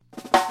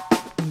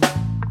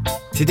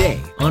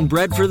Today on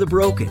Bread for the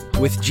Broken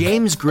with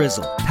James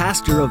Grizzle,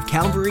 pastor of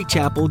Calvary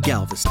Chapel,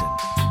 Galveston.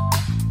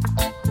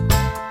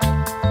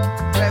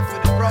 Bread for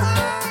the broken.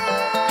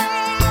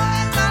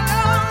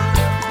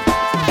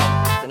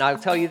 And I'll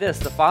tell you this,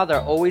 the Father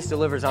always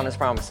delivers on his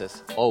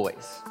promises.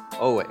 Always.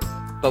 Always.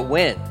 But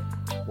when?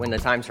 When the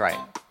time's right.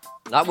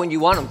 Not when you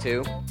want him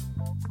to,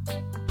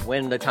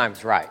 when the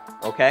time's right.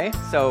 Okay?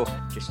 So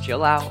just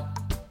chill out,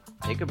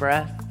 take a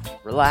breath,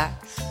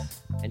 relax,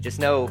 and just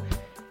know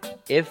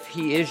if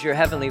he is your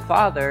heavenly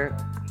Father,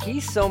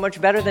 he's so much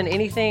better than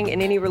anything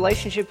in any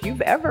relationship you've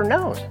ever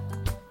known.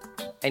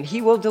 And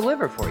he will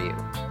deliver for you.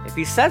 If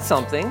he said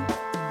something,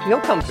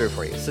 he'll come through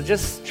for you. So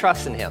just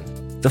trust in him.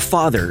 The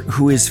Father,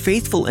 who is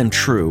faithful and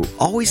true,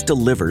 always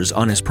delivers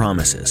on his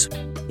promises.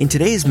 In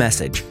today's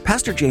message,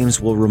 Pastor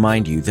James will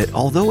remind you that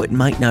although it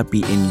might not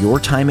be in your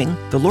timing,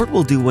 the Lord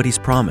will do what he's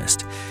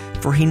promised.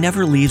 For he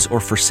never leaves or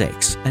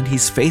forsakes, and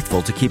he's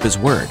faithful to keep his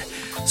word.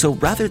 So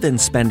rather than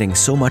spending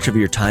so much of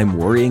your time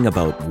worrying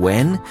about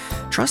when,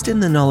 trust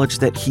in the knowledge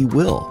that he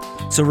will.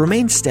 So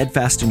remain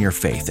steadfast in your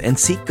faith and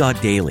seek God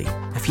daily.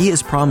 If he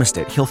has promised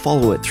it, he'll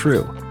follow it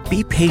through.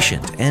 Be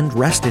patient and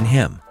rest in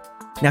him.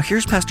 Now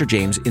here's Pastor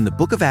James in the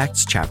book of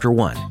Acts chapter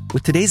 1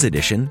 with today's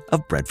edition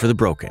of Bread for the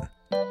Broken.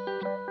 We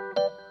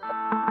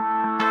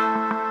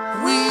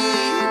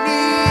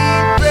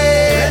need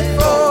bread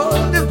for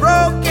the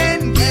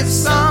broken. Give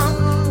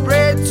some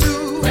bread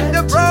to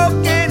the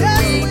broken.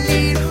 We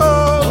need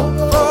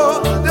hope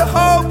for the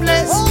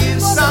hopeless.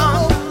 Give some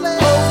hope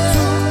to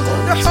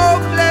the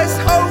hopeless.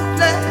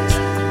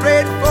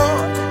 Bread for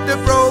the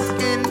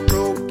broken.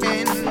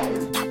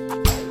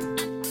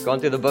 Going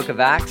through the book of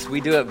Acts,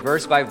 we do it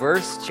verse by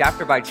verse,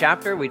 chapter by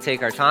chapter. We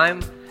take our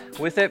time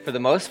with it for the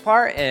most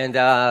part, and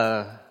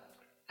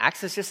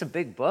Acts is just a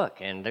big book,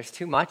 and there's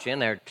too much in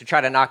there to try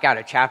to knock out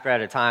a chapter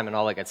at a time and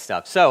all that good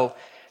stuff. So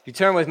if you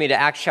turn with me to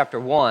Acts chapter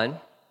 1,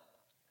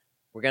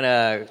 we're going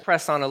to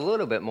press on a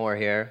little bit more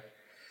here.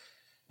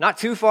 Not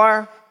too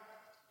far,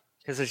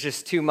 because it's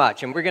just too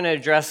much. And we're going to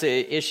address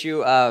the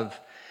issue of,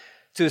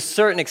 to a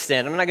certain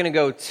extent, I'm not going to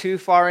go too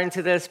far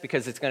into this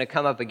because it's going to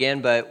come up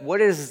again, but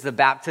what is the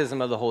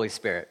baptism of the Holy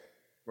Spirit?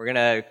 We're going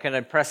to kind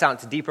of press out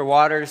into deeper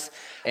waters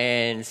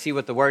and see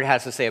what the Word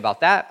has to say about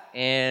that,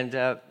 and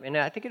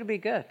I think it'll be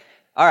good.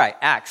 All right,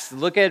 Acts,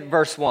 look at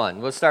verse 1.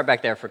 We'll start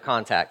back there for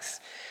context.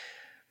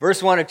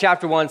 Verse 1 of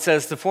chapter 1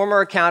 says, "The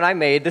former account I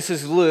made," this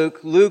is Luke.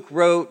 Luke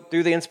wrote,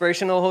 through the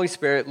inspiration of the Holy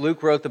Spirit,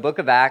 Luke wrote the book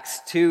of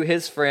Acts to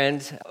his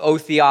friend, O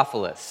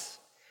Theophilus.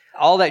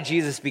 All that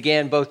Jesus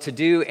began both to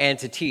do and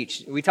to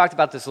teach. We talked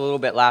about this a little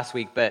bit last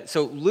week, but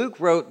so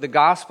Luke wrote the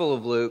Gospel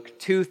of Luke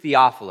to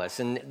Theophilus,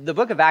 and the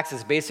book of Acts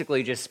is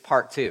basically just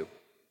part 2.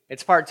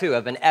 It's part 2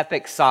 of an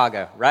epic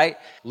saga, right?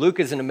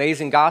 Luke is an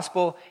amazing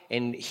gospel,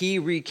 and he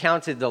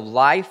recounted the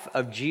life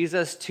of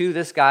Jesus to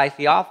this guy,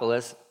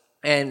 Theophilus,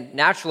 and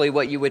naturally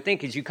what you would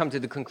think is you come to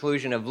the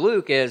conclusion of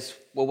Luke is,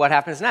 well, what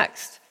happens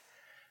next?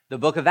 The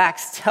book of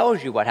Acts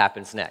tells you what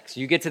happens next.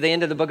 You get to the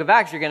end of the book of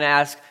Acts, you're going to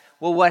ask,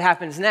 well, what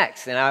happens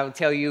next? And I will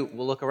tell you,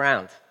 well, look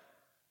around.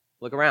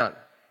 Look around.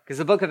 Because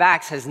the book of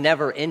Acts has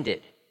never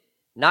ended.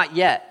 Not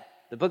yet.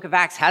 The book of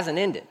Acts hasn't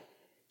ended.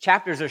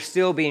 Chapters are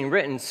still being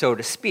written, so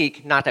to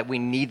speak, not that we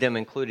need them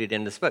included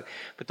in this book,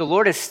 but the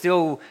Lord is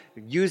still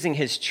using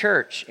his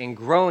church and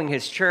growing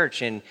his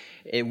church, and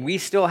we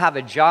still have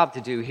a job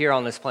to do here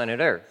on this planet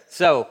Earth.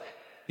 So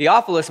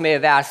Theophilus may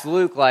have asked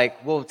Luke,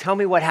 like, well, tell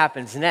me what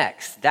happens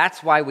next.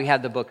 That's why we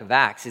have the book of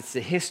Acts. It's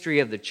the history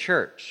of the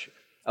church,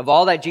 of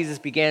all that Jesus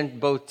began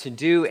both to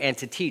do and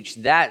to teach.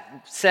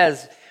 That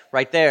says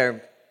right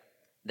there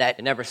that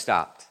it never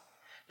stopped,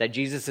 that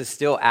Jesus is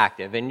still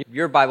active. And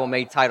your Bible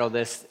may title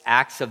this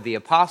Acts of the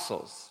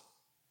Apostles,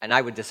 and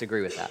I would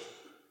disagree with that.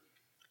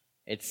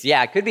 It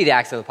could be the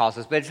Acts of the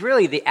Apostles, but it's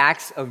really the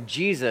Acts of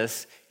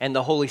Jesus and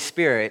the Holy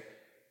Spirit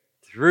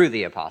through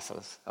the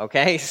apostles,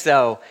 okay?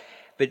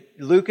 But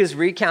Luke is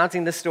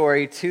recounting the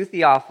story to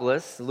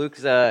Theophilus.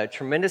 Luke's a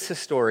tremendous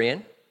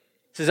historian.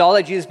 It says, all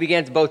that Jesus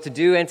began both to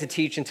do and to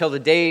teach until the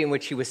day in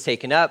which he was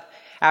taken up.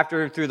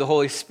 After, through the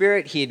Holy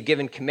Spirit, he had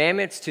given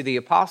commandments to the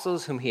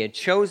apostles whom he had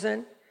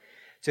chosen,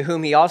 to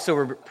whom he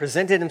also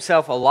presented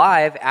himself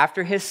alive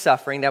after his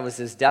suffering. That was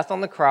his death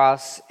on the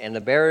cross and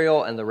the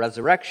burial and the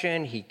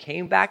resurrection. He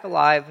came back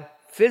alive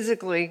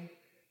physically,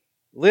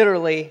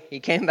 literally.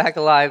 He came back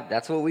alive.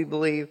 That's what we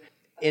believe.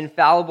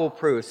 Infallible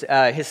proofs,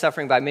 his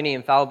suffering by many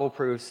infallible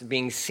proofs,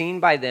 being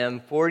seen by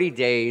them 40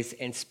 days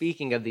and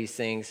speaking of these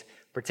things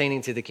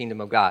pertaining to the kingdom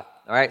of God.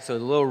 All right, so a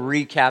little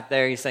recap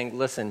there. He's saying,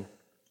 listen,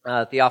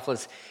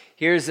 Theophilus,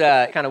 here's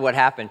kind of what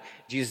happened.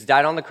 Jesus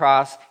died on the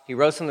cross, he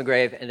rose from the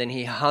grave, and then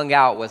he hung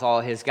out with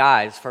all his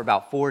guys for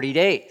about 40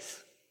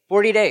 days.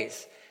 40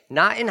 days.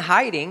 Not in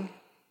hiding,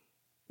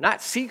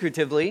 not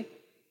secretively.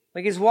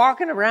 Like he's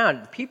walking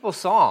around. People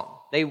saw him.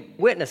 They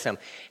witnessed him.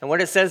 And what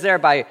it says there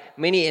by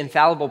many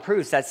infallible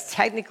proofs, that's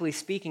technically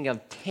speaking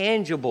of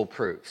tangible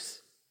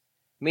proofs,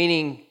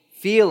 meaning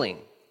feeling,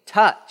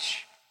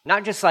 touch,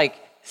 not just like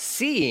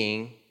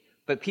seeing,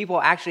 but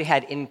people actually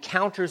had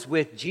encounters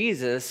with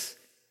Jesus,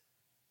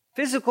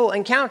 physical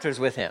encounters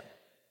with him.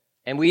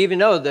 And we even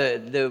know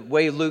the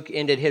way Luke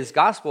ended his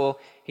gospel,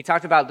 he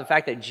talked about the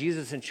fact that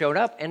Jesus had showed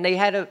up and they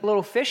had a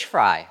little fish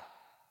fry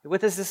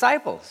with his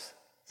disciples.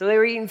 So they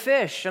were eating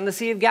fish on the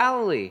Sea of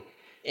Galilee.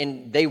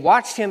 And they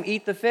watched him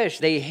eat the fish.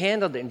 They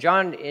handled it. And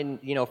John, in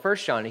 1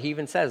 John, he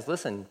even says,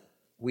 listen,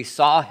 we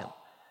saw him.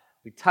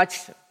 We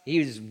touched him. He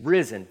was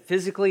risen,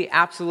 physically,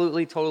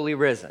 absolutely, totally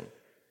risen.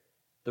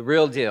 The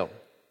real deal.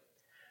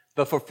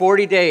 But for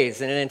 40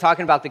 days, and then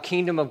talking about the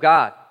kingdom of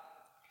God.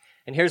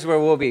 And here's where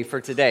we'll be for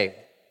today.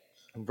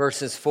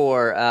 Verses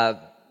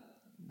 4,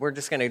 we're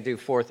just going to do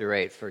 4 through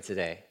 8 for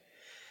today.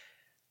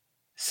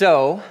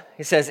 So,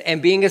 he says,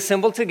 and being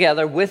assembled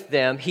together with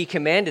them, he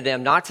commanded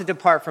them not to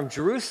depart from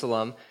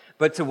Jerusalem,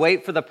 but to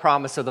wait for the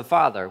promise of the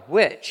Father,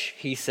 which,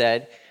 he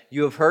said,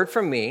 you have heard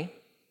from me,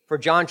 for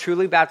John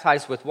truly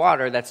baptized with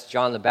water, that's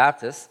John the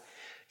Baptist.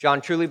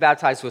 John truly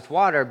baptized with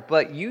water,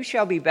 but you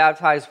shall be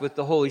baptized with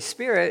the Holy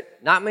Spirit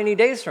not many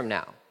days from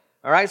now.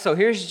 All right, so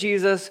here's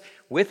Jesus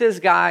with his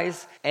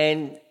guys,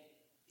 and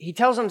he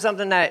tells them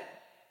something that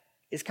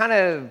is kind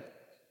of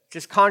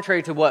just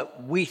contrary to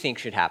what we think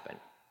should happen.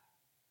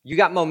 You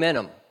got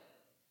momentum.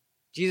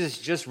 Jesus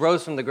just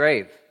rose from the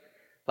grave.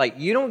 Like,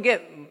 you don't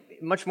get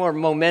much more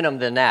momentum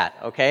than that,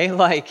 okay?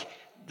 Like,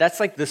 that's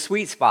like the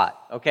sweet spot,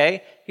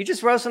 okay? He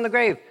just rose from the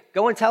grave.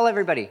 Go and tell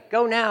everybody.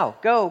 Go now.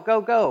 Go,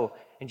 go, go.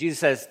 And Jesus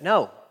says,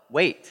 no,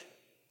 wait.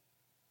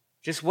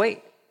 Just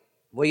wait.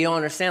 Well, you don't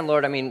understand,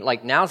 Lord. I mean,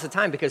 like, now's the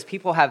time because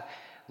people have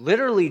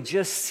literally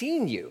just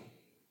seen you.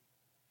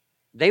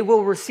 They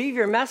will receive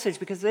your message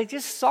because they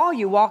just saw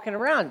you walking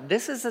around.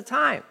 This is the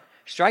time.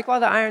 Strike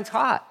while the iron's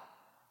hot.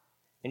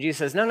 And Jesus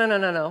says,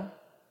 no.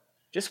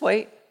 Just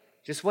wait.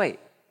 Just wait.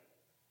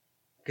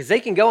 Because they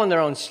can go in their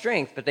own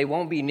strength, but they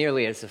won't be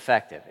nearly as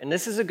effective. And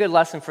this is a good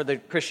lesson for the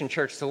Christian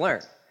church to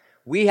learn.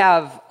 We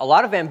have a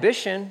lot of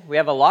ambition. We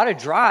have a lot of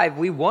drive.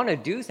 We want to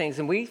do things,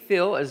 and we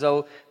feel as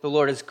though the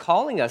Lord is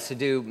calling us to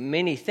do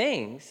many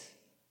things,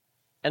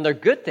 and they're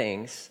good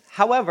things.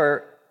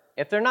 However,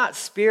 if they're not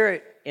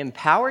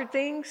Spirit-empowered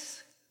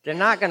things, they're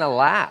not going to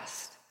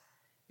last.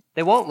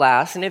 They won't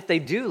last, and if they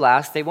do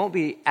last, they won't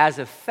be as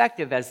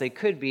effective as they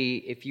could be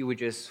if you would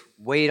just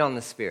wait on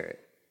the Spirit.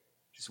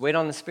 Just wait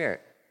on the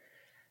Spirit.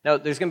 Now,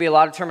 there's going to be a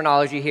lot of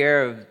terminology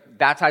here of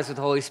baptized with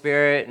the Holy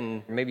Spirit,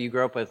 and maybe you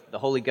grew up with the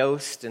Holy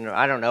Ghost, and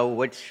I don't know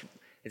which,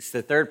 it's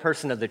the third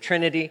person of the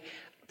Trinity.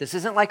 This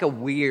isn't like a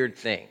weird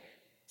thing.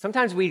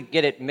 Sometimes we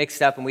get it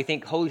mixed up, and we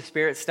think Holy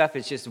Spirit stuff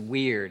is just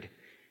weird.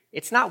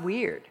 It's not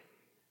weird.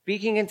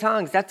 Speaking in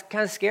tongues, that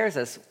kind of scares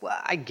us. Well,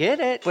 I get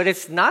it, but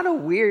it's not a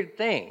weird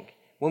thing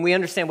when we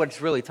understand what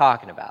it's really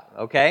talking about,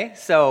 okay?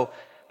 So,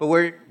 but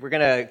we're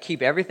going to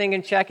keep everything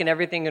in check and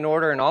everything in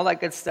order and all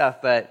that good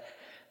stuff, but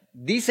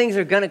these things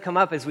are going to come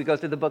up as we go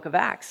through the book of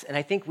Acts, and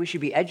I think we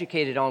should be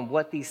educated on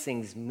what these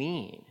things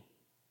mean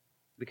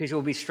because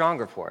you'll be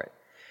stronger for it.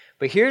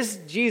 But here's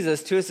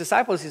Jesus to his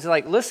disciples. He's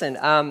like, listen,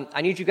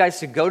 I need you guys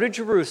to go to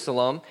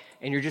Jerusalem,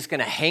 and you're just going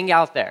to hang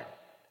out there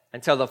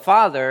until the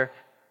Father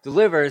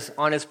delivers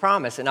on his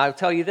promise. And I'll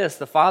tell you this,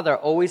 the Father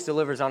always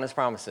delivers on his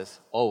promises.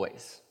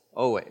 Always.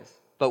 Always.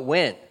 But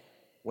when?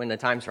 When the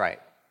time's right.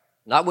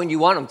 Not when you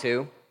want him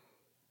to,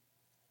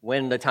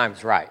 when the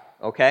time's right.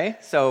 Okay?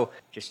 So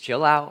just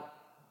chill out,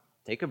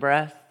 take a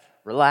breath,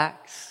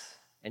 relax,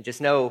 and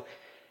just know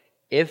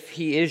if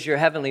he is your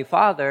heavenly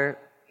Father,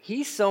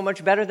 he's so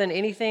much better than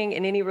anything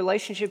in any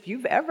relationship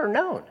you've ever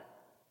known.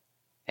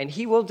 And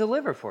he will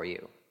deliver for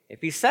you.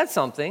 If he said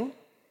something,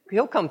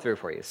 he'll come through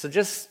for you. So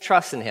just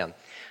trust in him. And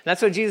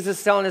that's what Jesus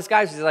is telling his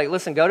guys. He's like,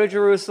 listen, go to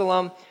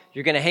Jerusalem.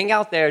 You're going to hang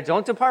out there.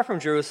 Don't depart from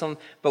Jerusalem,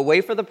 but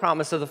wait for the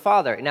promise of the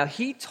Father. Now,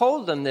 he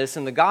told them this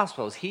in the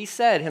Gospels. He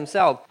said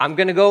himself, I'm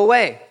going to go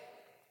away.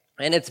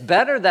 And it's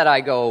better that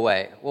I go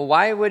away. Well,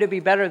 why would it be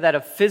better that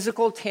a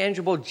physical,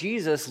 tangible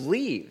Jesus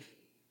leave?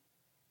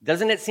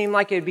 Doesn't it seem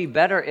like it'd be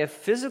better if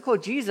physical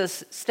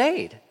Jesus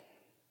stayed?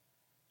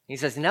 He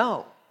says,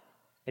 no.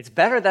 It's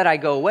better that I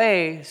go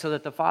away so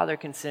that the Father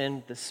can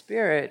send the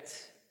Spirit.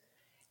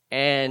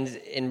 And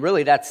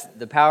really, that's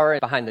the power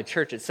behind the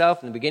church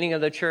itself, in the beginning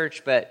of the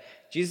church. But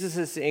Jesus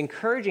is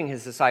encouraging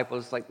his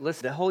disciples, like,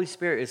 listen, the Holy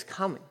Spirit is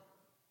coming.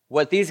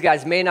 What these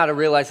guys may not have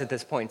realized at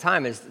this point in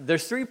time is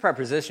there's 3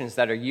 prepositions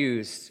that are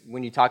used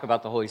when you talk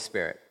about the Holy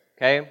Spirit,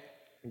 okay?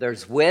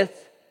 There's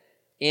with,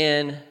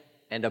 in,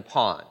 and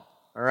upon,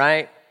 all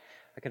right?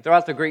 I can throw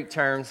out the Greek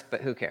terms,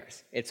 but who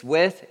cares? It's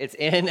with, it's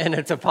in, and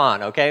it's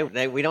upon, okay?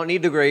 We don't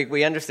need the Greek.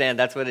 We understand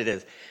that's what it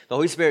is. The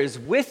Holy Spirit is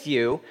with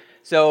you.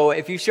 So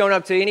if you've shown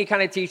up to any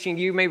kind of teaching,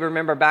 you may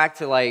remember back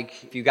to,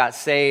 like, if you got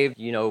saved,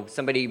 you know,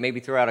 somebody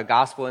maybe threw out a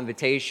gospel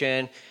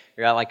invitation.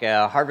 You're at like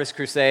a Harvest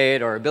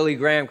Crusade or a Billy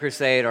Graham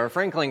Crusade or a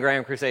Franklin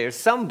Graham Crusade or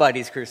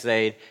somebody's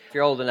crusade. If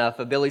you're old enough,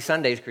 a Billy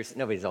Sunday's Crusade.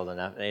 Nobody's old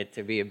enough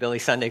to be a Billy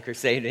Sunday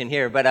Crusade in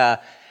here.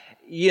 But,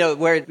 you know,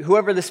 where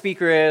whoever the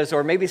speaker is,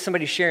 or maybe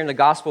somebody's sharing the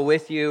gospel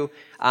with you,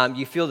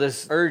 you feel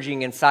this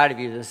urging inside of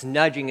you, this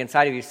nudging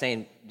inside of you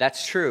saying,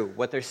 that's true.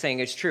 What they're saying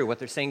is true. What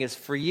they're saying is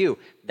for you.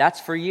 That's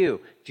for you.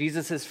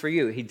 Jesus is for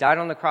you. He died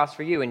on the cross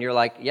for you. And you're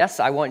like,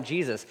 yes, I want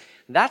Jesus.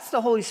 That's the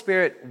Holy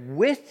Spirit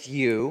with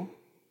you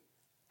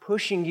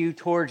pushing you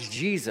towards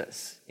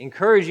Jesus,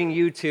 encouraging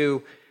you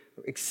to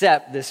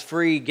accept this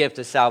free gift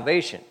of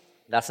salvation.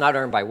 That's not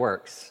earned by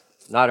works.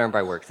 Not earned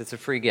by works. It's a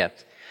free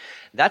gift.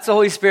 That's the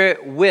Holy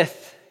Spirit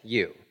with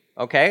you,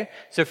 okay?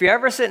 So if you're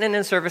ever sitting in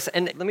a service,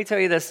 and let me tell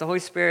you this, the Holy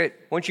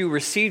Spirit, once you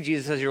receive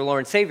Jesus as your Lord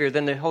and Savior,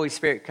 then the Holy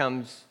Spirit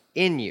comes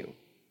in you,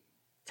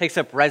 takes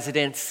up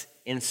residence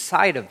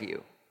inside of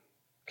you,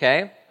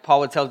 okay?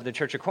 Paul would tell the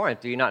church of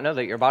Corinth, do you not know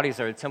that your bodies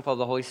are a temple of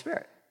the Holy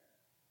Spirit?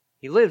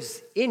 He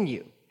lives in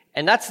you.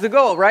 And that's the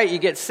goal, right? You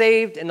get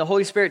saved and the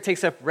Holy Spirit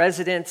takes up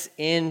residence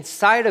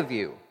inside of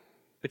you.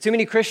 But too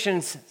many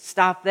Christians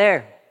stop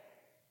there.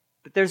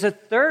 But there's a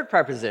third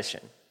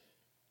preposition,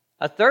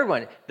 a third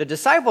one. The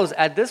disciples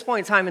at this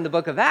point in time in the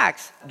book of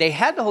Acts, they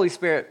had the Holy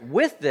Spirit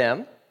with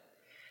them.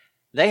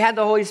 They had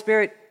the Holy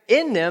Spirit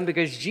in them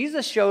because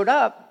Jesus showed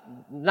up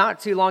not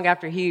too long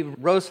after he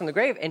rose from the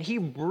grave, and he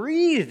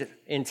breathed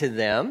into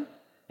them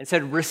and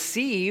said,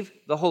 receive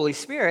the Holy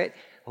Spirit.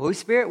 The Holy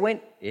Spirit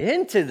went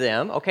into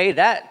them. Okay,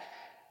 that,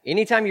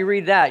 anytime you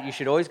read that, you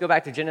should always go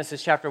back to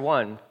Genesis chapter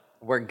 1,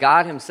 where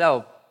God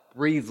himself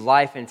breathed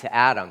life into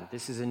Adam.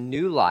 This is a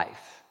new life,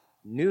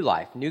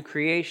 new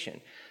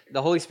creation.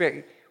 The Holy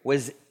Spirit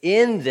was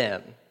in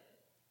them.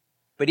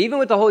 But even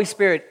with the Holy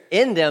Spirit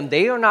in them,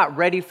 they are not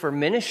ready for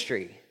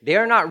ministry. They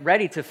are not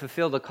ready to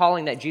fulfill the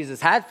calling that Jesus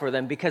had for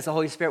them because the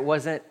Holy Spirit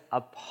wasn't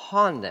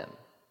upon them.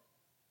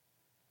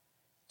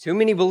 Too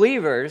many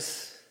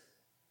believers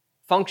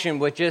function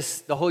with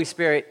just the Holy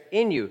Spirit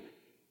in you.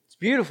 It's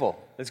beautiful.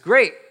 It's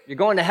great. You're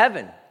going to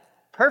heaven.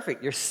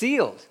 Perfect. You're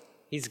sealed.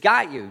 He's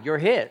got you. You're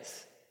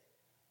his.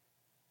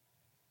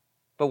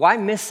 But why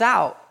miss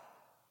out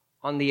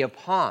on the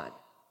upon?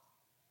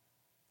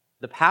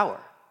 The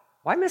power.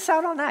 Why miss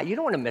out on that? You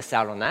don't want to miss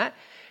out on that.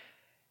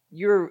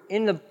 You're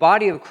in the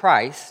body of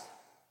Christ,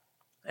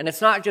 and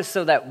it's not just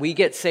so that we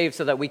get saved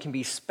so that we can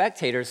be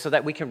spectators, so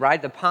that we can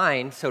ride the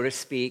pine, so to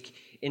speak,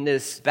 in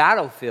this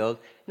battlefield.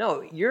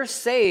 No, you're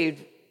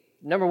saved,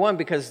 number one,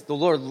 because the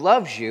Lord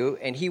loves you,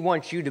 and he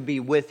wants you to be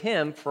with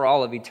him for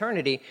all of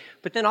eternity,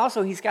 but then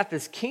also he's got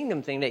this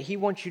kingdom thing that he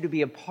wants you to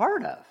be a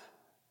part of.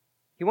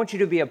 He wants you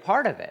to be a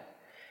part of it.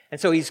 And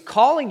so he's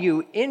calling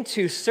you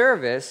into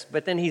service,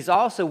 but then he's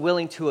also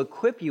willing to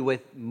equip you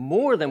with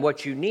more than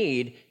what you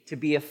need to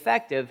be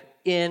effective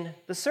in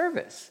the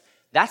service.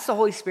 That's the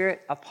Holy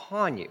Spirit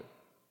upon you.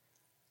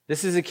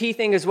 This is a key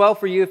thing as well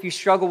for you if you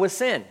struggle with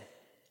sin.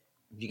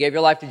 If you gave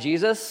your life to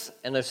Jesus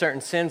and there's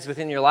certain sins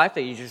within your life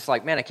that you're just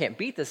like, man, I can't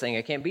beat this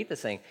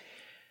thing.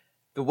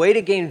 The way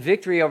to gain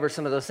victory over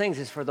some of those things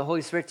is for the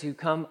Holy Spirit to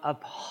come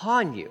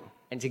upon you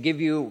and to give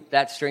you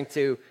that strength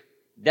to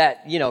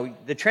that,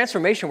 the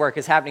transformation work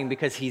is happening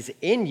because he's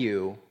in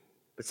you,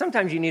 but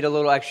sometimes you need a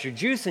little extra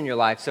juice in your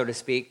life, so to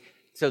speak,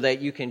 so that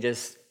you can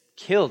just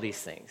kill these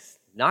things,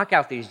 knock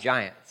out these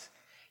giants.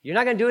 You're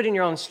not going to do it in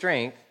your own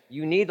strength.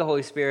 You need the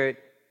Holy Spirit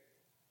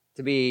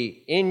to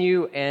be in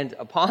you and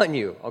upon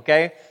you,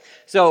 okay?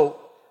 So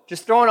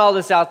just throwing all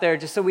this out there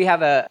just so we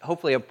have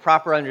hopefully a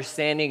proper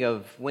understanding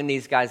of when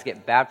these guys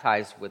get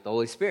baptized with the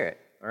Holy Spirit,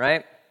 all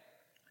right?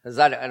 Because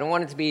I don't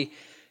want it to be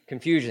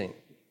confusing.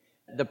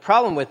 The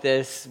problem with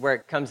this, where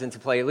it comes into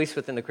play, at least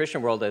within the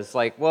Christian world, is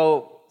like,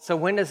 well, so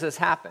when does this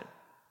happen?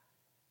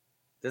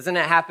 Doesn't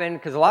it happen?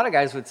 Because a lot of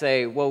guys would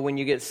say, well, when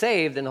you get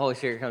saved, then the Holy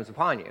Spirit comes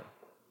upon you.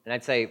 And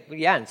I'd say, well,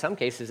 yeah, in some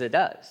cases it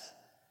does.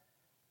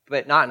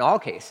 But not in all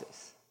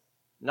cases.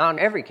 Not in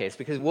every case.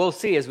 Because we'll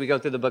see as we go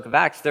through the book of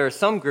Acts, there are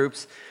some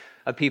groups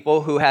of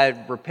people who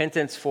had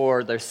repentance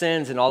for their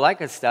sins and all that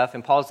good stuff.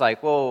 And Paul's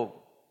like, well,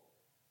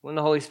 when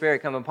the Holy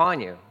Spirit come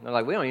upon you? And they're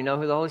like, we don't even know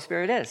who the Holy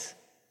Spirit is.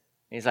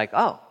 And he's like,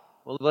 oh.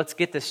 Well, let's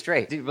get this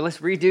straight. Let's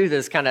redo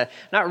this kind of,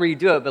 not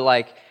redo it, but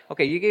like,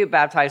 okay, you get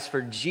baptized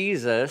for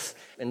Jesus,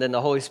 and then the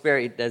Holy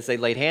Spirit, as they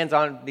laid hands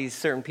on these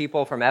certain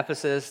people from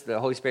Ephesus, the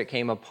Holy Spirit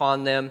came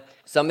upon them.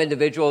 Some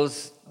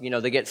individuals,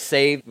 they get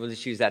saved. We'll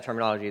just use that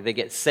terminology. They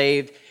get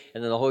saved,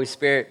 and then the Holy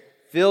Spirit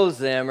fills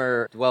them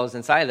or dwells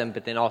inside them,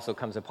 but then also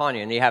comes upon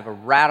you, and you have a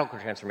radical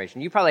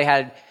transformation. You probably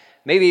had,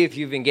 maybe if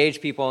you've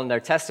engaged people in their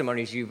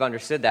testimonies, you've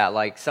understood that.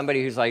 Like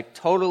somebody who's like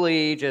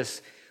totally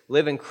just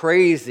living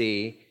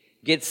crazy,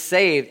 gets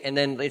saved, and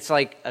then it's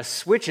like a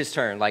switch is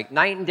turned, like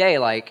night and day,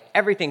 like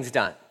everything's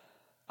done.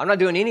 I'm not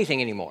doing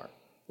anything anymore.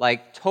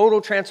 Like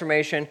total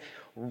transformation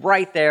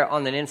right there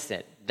on an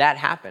instant. That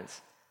happens.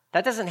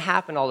 That doesn't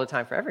happen all the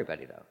time for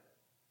everybody, though.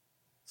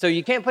 So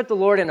you can't put the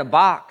Lord in a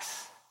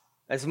box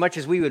as much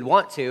as we would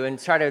want to and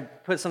try to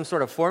put some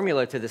sort of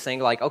formula to this thing,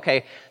 like,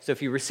 okay, so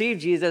if you receive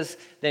Jesus,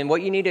 then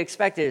what you need to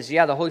expect is,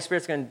 yeah, the Holy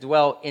Spirit's going to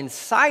dwell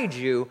inside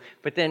you,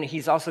 but then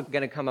he's also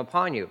going to come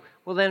upon you.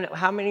 Well, then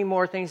how many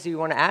more things do you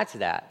want to add to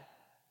that?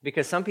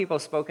 Because some people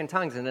spoke in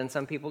tongues and then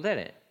some people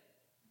didn't.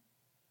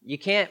 You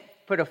can't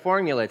put a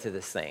formula to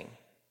this thing.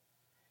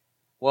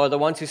 Well, are the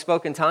ones who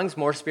spoke in tongues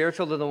more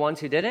spiritual than the ones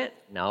who didn't?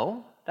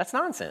 No, that's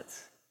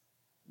nonsense.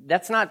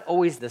 That's not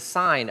always the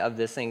sign of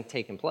this thing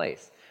taking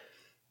place.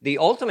 The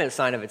ultimate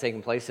sign of it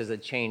taking place is a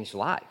changed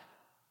life.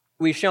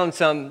 We've shown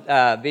some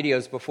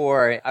videos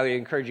before. I would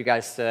encourage you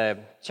guys to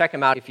check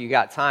them out if you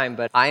got time.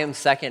 But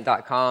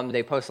IamSecond.com,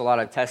 they post a lot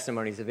of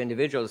testimonies of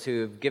individuals who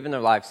have given their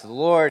lives to the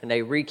Lord, and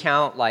they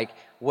recount like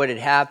what had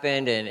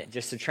happened and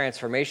just the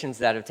transformations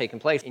that have taken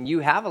place. And you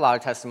have a lot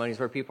of testimonies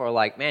where people are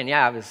like, man,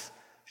 yeah, I was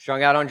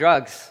strung out on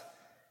drugs,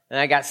 and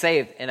I got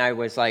saved, and I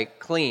was like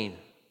clean,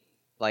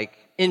 like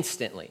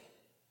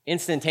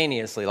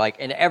instantaneously, like,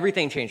 and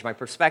everything changed. My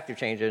perspective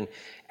changed, and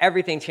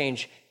everything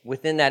changed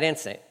within that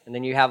instant. And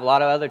then you have a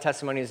lot of other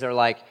testimonies that are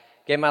like,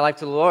 gave my life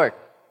to the Lord,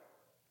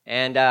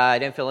 and I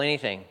didn't feel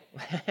anything.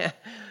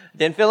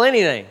 Didn't feel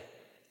anything.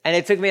 And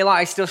it took me a lot.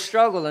 I still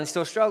struggled.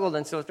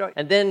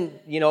 And then,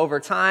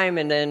 over time,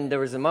 and then there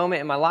was a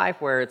moment in my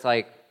life where it's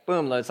like,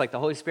 boom, it's like the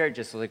Holy Spirit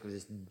just like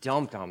was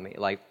dumped on me,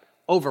 like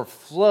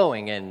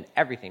overflowing, and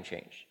everything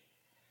changed.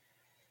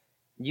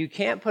 You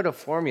can't put a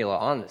formula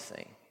on this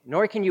thing,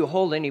 nor can you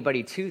hold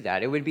anybody to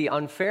that. It would be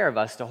unfair of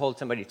us to hold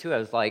somebody to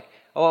it. It's like,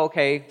 oh,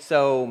 okay,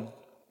 so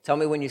tell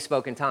me when you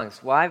spoke in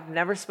tongues. Well, I've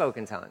never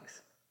spoken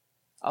tongues.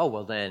 Oh,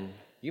 well, then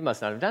you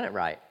must not have done it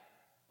right.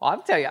 Well,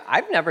 I'll tell you,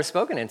 I've never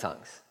spoken in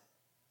tongues.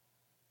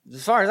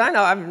 As far as I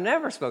know, I've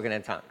never spoken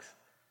in tongues.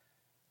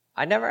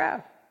 I never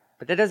have.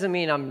 But that doesn't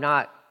mean I'm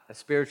not a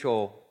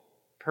spiritual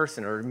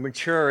person or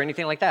mature or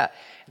anything like that.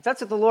 If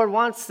that's what the Lord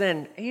wants,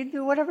 then He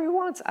do whatever He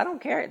wants. I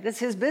don't care. That's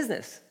His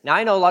business. Now,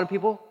 I know a lot of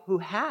people who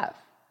have.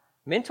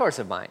 Mentors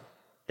of mine,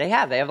 they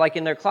have like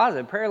in their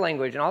closet, prayer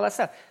language and all that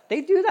stuff.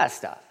 They do that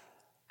stuff.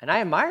 And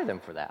I admire them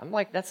for that. I'm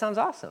like, that sounds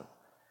awesome.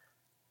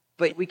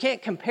 But we can't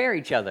compare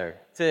each other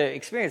to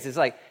experiences.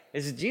 Like,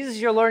 is Jesus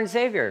your Lord and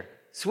Savior?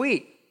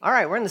 Sweet. All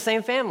right, we're in the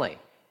same family.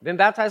 Been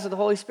baptized with the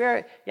Holy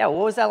Spirit? Yeah,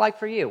 what was that like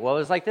for you? Well, it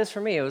was like this for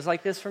me. It was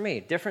like this for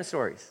me. Different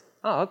stories.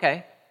 Oh,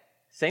 okay.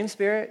 Same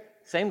Spirit,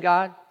 same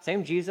God,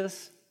 same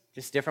Jesus,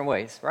 just different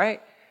ways,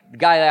 right? The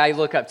guy that I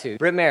look up to,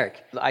 Britt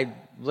Merrick, I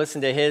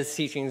listen to his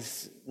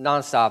teachings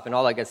nonstop and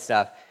all that good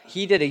stuff.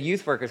 He did a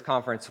youth workers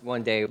conference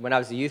one day when I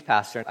was a youth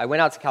pastor. I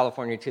went out to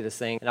California to this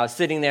thing, and I was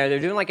sitting there. They're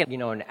doing like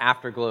an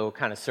afterglow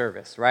kind of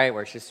service, right,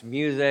 where it's just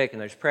music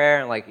and there's prayer,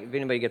 and like if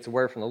anybody gets a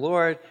word from the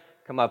Lord,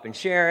 come up and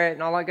share it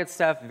and all that good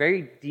stuff,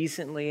 very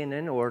decently and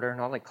in order and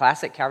all like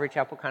classic Calvary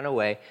Chapel kind of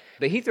way.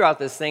 But he threw out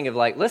this thing of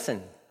like,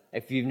 listen,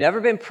 if you've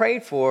never been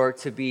prayed for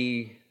to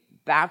be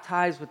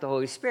baptized with the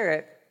Holy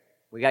Spirit,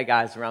 we got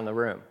guys around the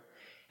room.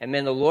 And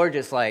then the Lord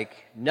just like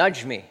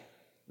nudged me.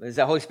 It was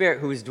the Holy Spirit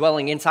who was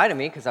dwelling inside of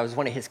me because I was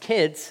one of His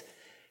kids.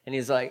 And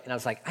He's like, and I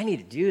was like, I need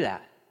to do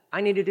that.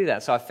 I need to do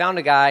that. So I found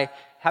a guy,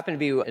 happened to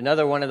be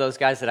another one of those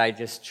guys that I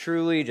just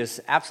truly,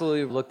 just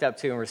absolutely looked up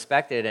to and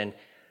respected. And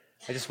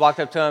I just walked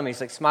up to him. He's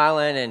like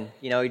smiling, and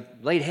he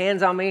laid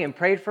hands on me and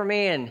prayed for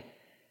me and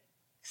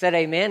said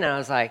amen. And I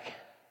was like,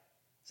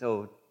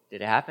 so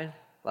did it happen?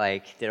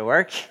 Like, did it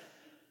work?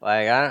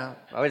 Like, I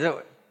don't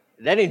know.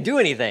 That didn't do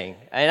anything,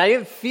 and I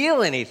didn't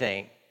feel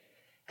anything.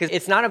 Because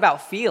it's not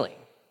about feeling.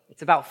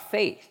 It's about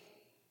faith.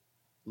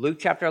 Luke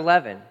chapter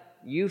 11,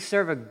 you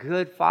serve a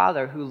good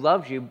Father who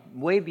loves you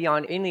way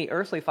beyond any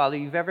earthly father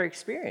you've ever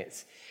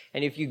experienced.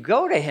 And if you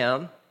go to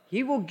Him,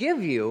 He will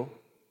give you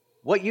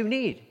what you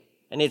need.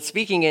 And it's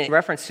speaking in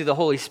reference to the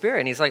Holy Spirit.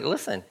 And He's like,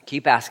 listen,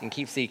 keep asking,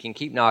 keep seeking,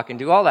 keep knocking,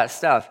 do all that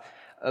stuff.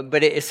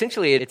 But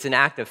essentially, it's an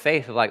act of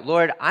faith of like,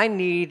 Lord, I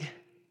need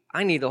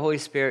the Holy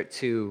Spirit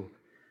to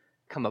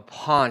come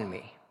upon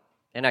me.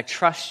 And I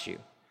trust You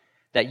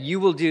that You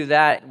will do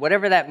that.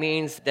 Whatever that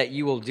means, that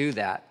You will do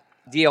that.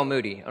 D.L.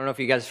 Moody. I don't know if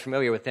you guys are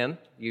familiar with him.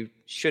 You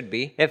should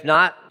be. If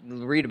not,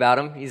 read about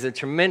him. He's a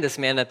tremendous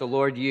man that the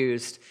Lord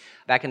used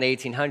back in the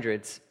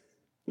 1800s.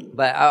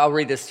 But I'll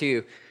read this to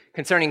you.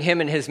 Concerning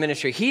him and his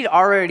ministry, he'd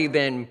already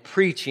been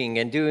preaching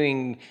and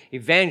doing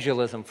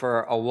evangelism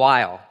for a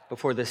while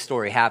before this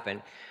story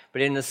happened.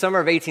 But in the summer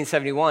of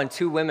 1871,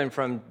 two women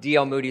from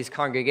D.L. Moody's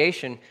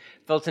congregation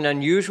felt an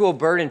unusual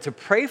burden to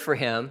pray for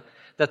him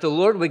that the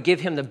Lord would give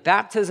him the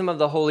baptism of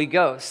the Holy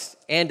Ghost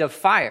and of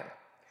fire.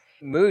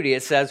 Moody,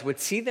 it says, would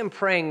see them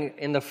praying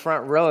in the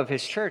front row of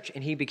his church,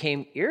 and he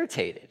became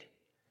irritated.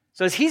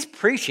 So as he's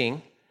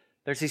preaching,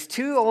 there's these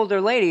two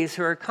older ladies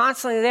who are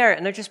constantly there,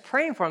 and they're just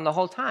praying for him the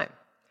whole time.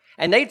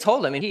 And they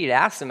told him, and he had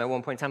asked them at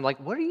one point in time, like,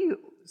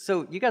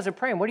 so you guys are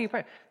praying, what are you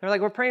praying? They're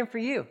like, we're praying for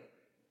you.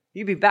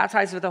 You be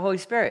baptized with the Holy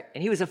Spirit.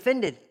 And he was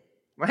offended,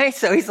 right?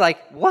 So he's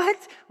like, what?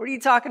 What are you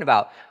talking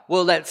about?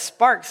 Well, that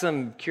sparked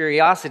some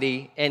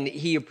curiosity, and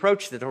he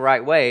approached it the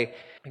right way.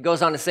 It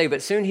goes on to say,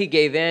 but soon he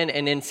gave in,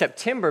 and in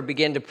September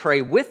began to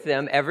pray with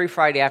them every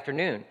Friday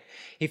afternoon.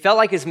 He felt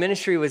like his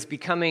ministry was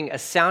becoming a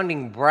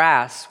sounding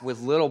brass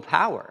with little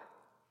power.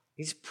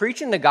 He's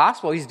preaching the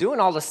gospel, he's doing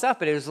all the stuff,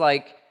 but it was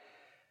like,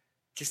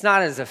 just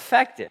not as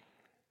effective.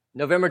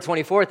 November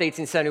 24th,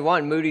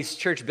 1871, Moody's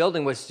church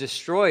building was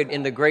destroyed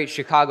in the Great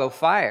Chicago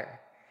Fire.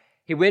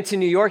 He went to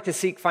New York to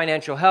seek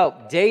financial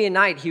help. Day and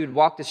night, he would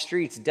walk the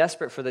streets,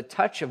 desperate for the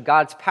touch of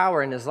God's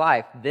power in his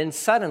life. Then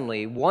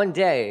suddenly, one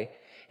day,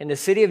 in the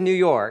city of New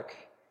York,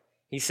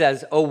 he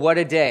says, oh, what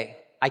a day.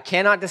 I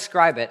cannot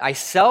describe it. I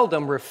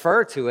seldom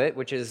refer to it,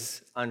 which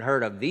is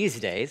unheard of these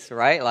days,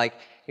 right? Like,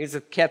 he's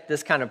kept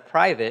this kind of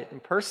private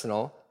and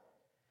personal.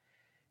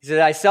 He said,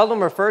 I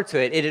seldom refer to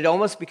it. It had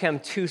almost become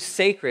too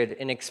sacred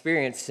an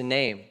experience to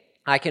name.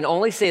 I can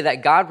only say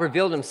that God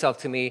revealed himself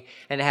to me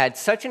and had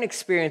such an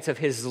experience of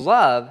his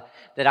love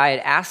that I had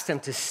asked him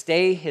to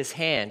stay his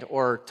hand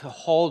or to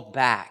hold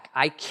back.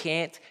 I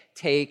can't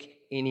take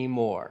any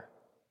more,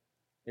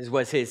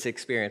 was his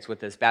experience with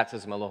this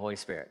baptism of the Holy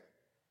Spirit.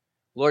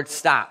 Lord,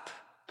 stop.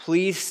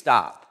 Please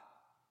stop.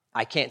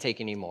 I can't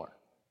take any more,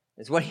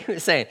 is what he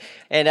was saying.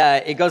 And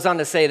it goes on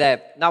to say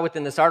that, not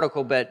within this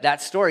article, but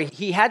that story,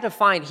 he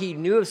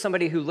knew of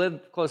somebody who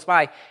lived close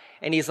by,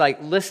 and he's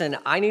like, listen,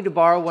 I need to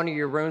borrow one of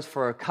your rooms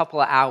for a couple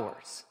of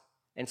hours.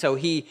 And so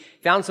he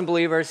found some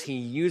believers. He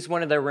used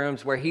one of their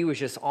rooms where he was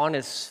just on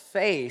his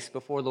face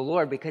before the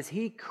Lord because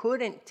he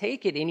couldn't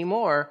take it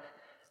anymore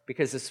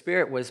because the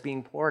Spirit was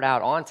being poured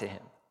out onto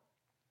him.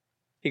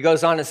 He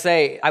goes on to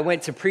say, I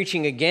went to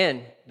preaching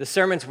again. The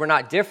sermons were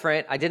not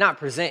different. I did not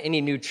present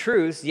any new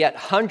truths, yet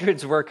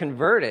hundreds were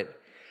converted.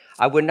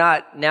 I would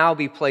not now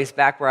be placed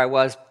back where I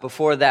was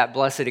before that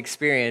blessed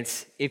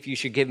experience if you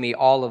should give me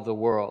all of the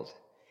world.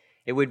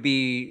 It would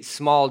be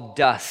small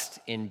dust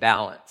in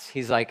balance.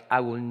 He's like,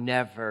 I will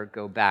never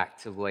go back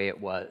to the way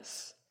it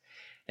was.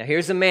 Now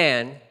here's a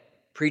man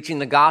preaching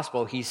the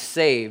gospel. He's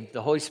saved.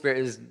 The Holy Spirit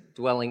is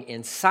dwelling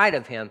inside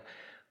of him,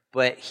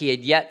 but he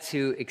had yet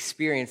to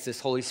experience this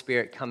Holy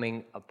Spirit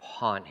coming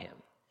upon him.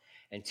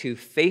 And two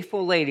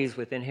faithful ladies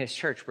within his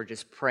church were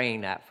just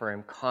praying that for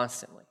him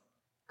constantly.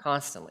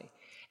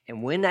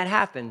 And when that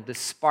happened, the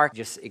spark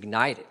just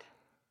ignited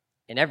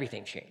and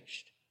everything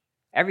changed.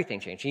 Everything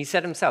changed. He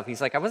said himself,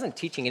 he's like, I wasn't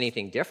teaching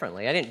anything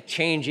differently. I didn't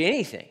change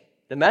anything.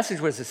 The message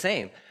was the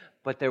same,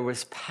 but there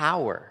was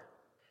power.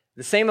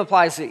 The same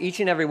applies to each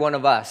and every one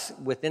of us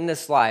within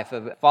this life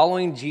of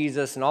following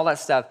Jesus and all that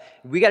stuff.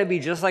 We got to be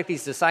just like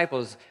these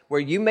disciples where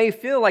you may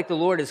feel like the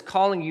Lord is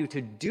calling you to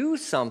do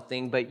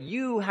something, but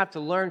you have to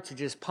learn to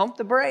just pump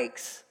the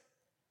brakes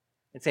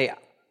and say,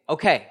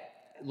 okay,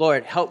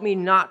 Lord, help me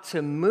not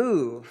to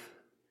move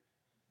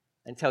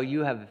until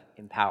you have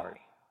empowered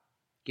me.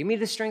 Give me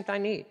the strength I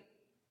need.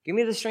 Give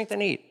me the strength I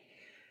need.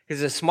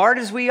 Because as smart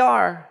as we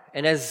are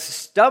and as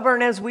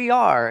stubborn as we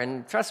are,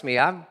 and trust me,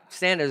 I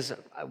stand as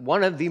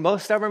one of the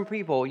most stubborn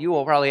people you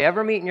will probably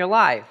ever meet in your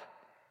life,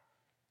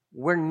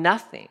 we're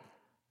nothing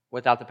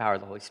without the power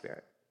of the Holy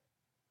Spirit.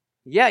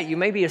 Yeah, you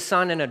may be a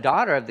son and a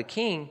daughter of the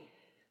King.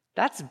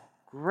 That's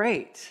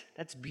great.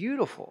 That's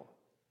beautiful.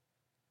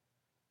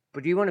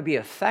 But do you want to be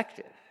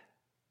effective?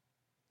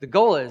 The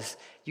goal is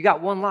you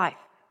got one life.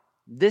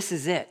 This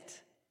is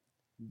it.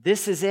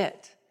 This is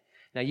it.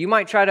 Now, you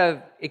might try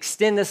to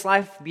extend this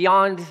life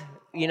beyond,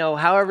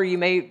 however you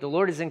may. The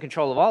Lord is in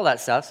control of all that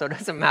stuff, so it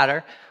doesn't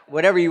matter,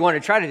 whatever you want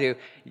to try to do.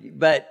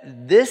 But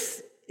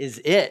this is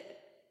it.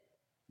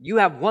 You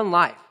have one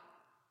life.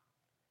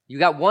 You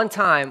got one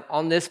time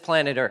on this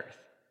planet Earth.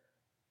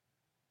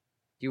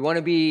 Do you want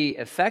to be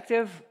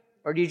effective,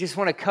 or do you just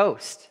want to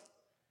coast?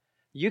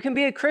 You can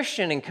be a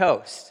Christian and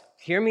coast.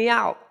 Hear me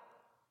out.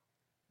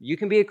 You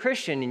can be a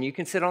Christian and you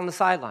can sit on the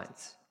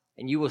sidelines,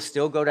 and you will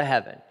still go to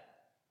heaven.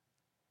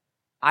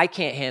 I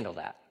can't handle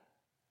that.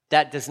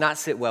 That does not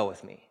sit well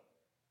with me.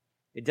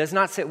 It does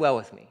not sit well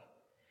with me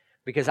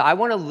because I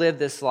want to live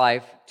this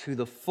life to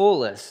the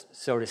fullest,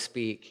 so to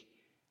speak,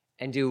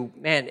 and do,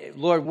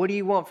 Lord, what do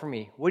you want from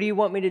me? What do you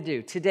want me to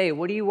do? Today,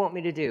 what do you want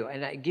me to do?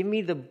 And give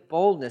me the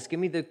boldness,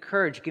 give me the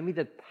courage, give me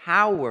the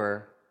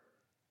power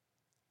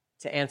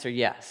to answer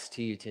yes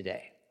to you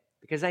today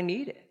because I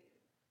need it.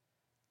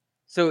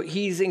 So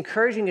he's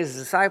encouraging his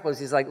disciples.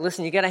 He's like,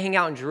 listen, you got to hang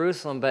out in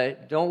Jerusalem,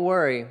 but don't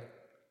worry.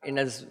 And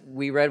as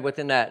we read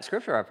within that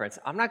scripture reference,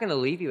 I'm not going to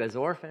leave you as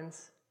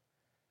orphans.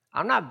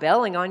 I'm not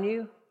bailing on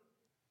you.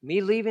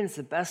 Me leaving is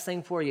the best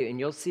thing for you, and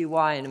you'll see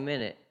why in a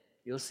minute.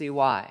 You'll see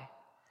why.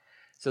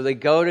 So they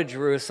go to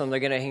Jerusalem.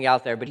 They're going to hang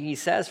out there. But he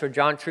says, for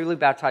John truly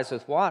baptized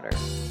with water,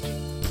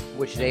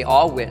 which they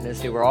all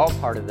witnessed. They were all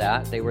part of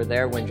that. They were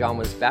there when John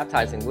was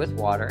baptizing with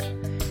water.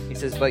 He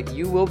says, but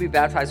you will be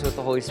baptized with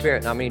the Holy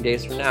Spirit not many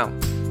days from now.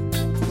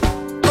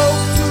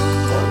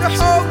 The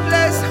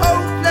hopeless,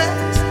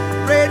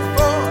 pray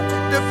for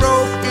the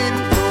broken.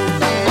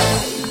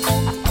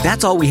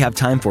 That's all we have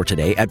time for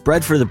today at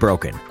Bread for the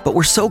Broken, but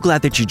we're so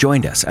glad that you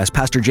joined us as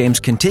Pastor James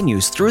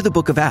continues through the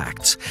book of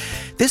Acts.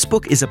 This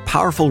book is a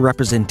powerful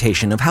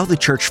representation of how the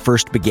church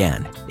first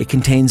began. It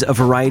contains a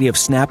variety of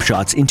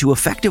snapshots into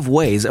effective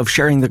ways of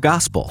sharing the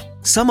gospel.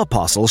 Some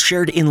apostles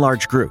shared in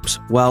large groups,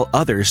 while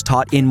others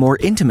taught in more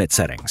intimate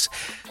settings.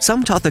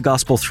 Some taught the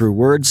gospel through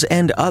words,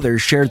 and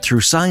others shared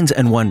through signs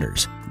and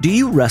wonders. Do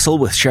you wrestle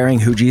with sharing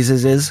who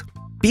Jesus is?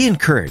 Be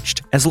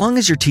encouraged. As long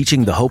as you're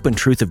teaching the hope and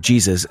truth of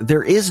Jesus,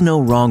 there is no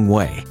wrong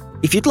way.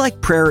 If you'd like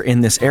prayer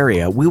in this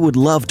area, we would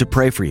love to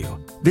pray for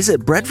you.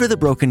 Visit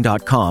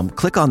breadforthebroken.com,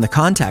 click on the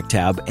Contact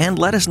tab, and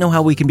let us know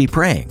how we can be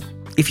praying.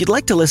 If you'd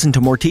like to listen to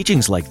more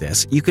teachings like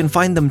this, you can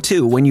find them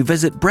too when you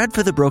visit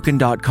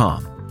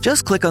breadforthebroken.com.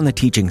 Just click on the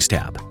Teachings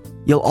tab.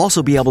 You'll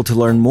also be able to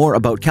learn more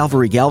about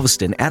Calvary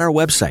Galveston at our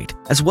website,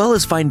 as well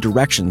as find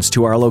directions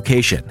to our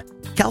location.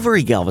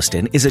 Calvary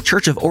Galveston is a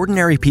church of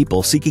ordinary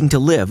people seeking to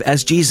live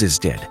as Jesus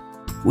did.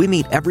 We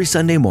meet every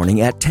Sunday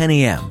morning at 10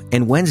 a.m.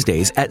 and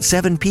Wednesdays at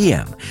 7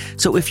 p.m.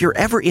 So if you're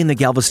ever in the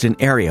Galveston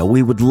area,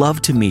 we would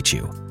love to meet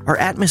you. Our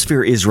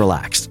atmosphere is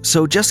relaxed,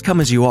 so just come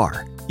as you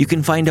are. You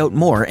can find out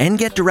more and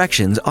get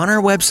directions on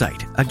our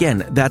website.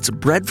 Again, that's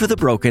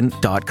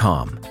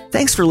breadforthebroken.com.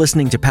 Thanks for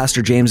listening to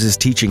Pastor James's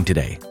teaching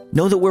today.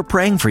 Know that we're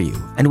praying for you,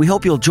 and we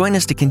hope you'll join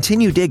us to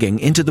continue digging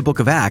into the book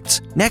of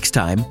Acts next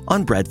time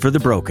on Bread for the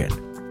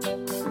Broken.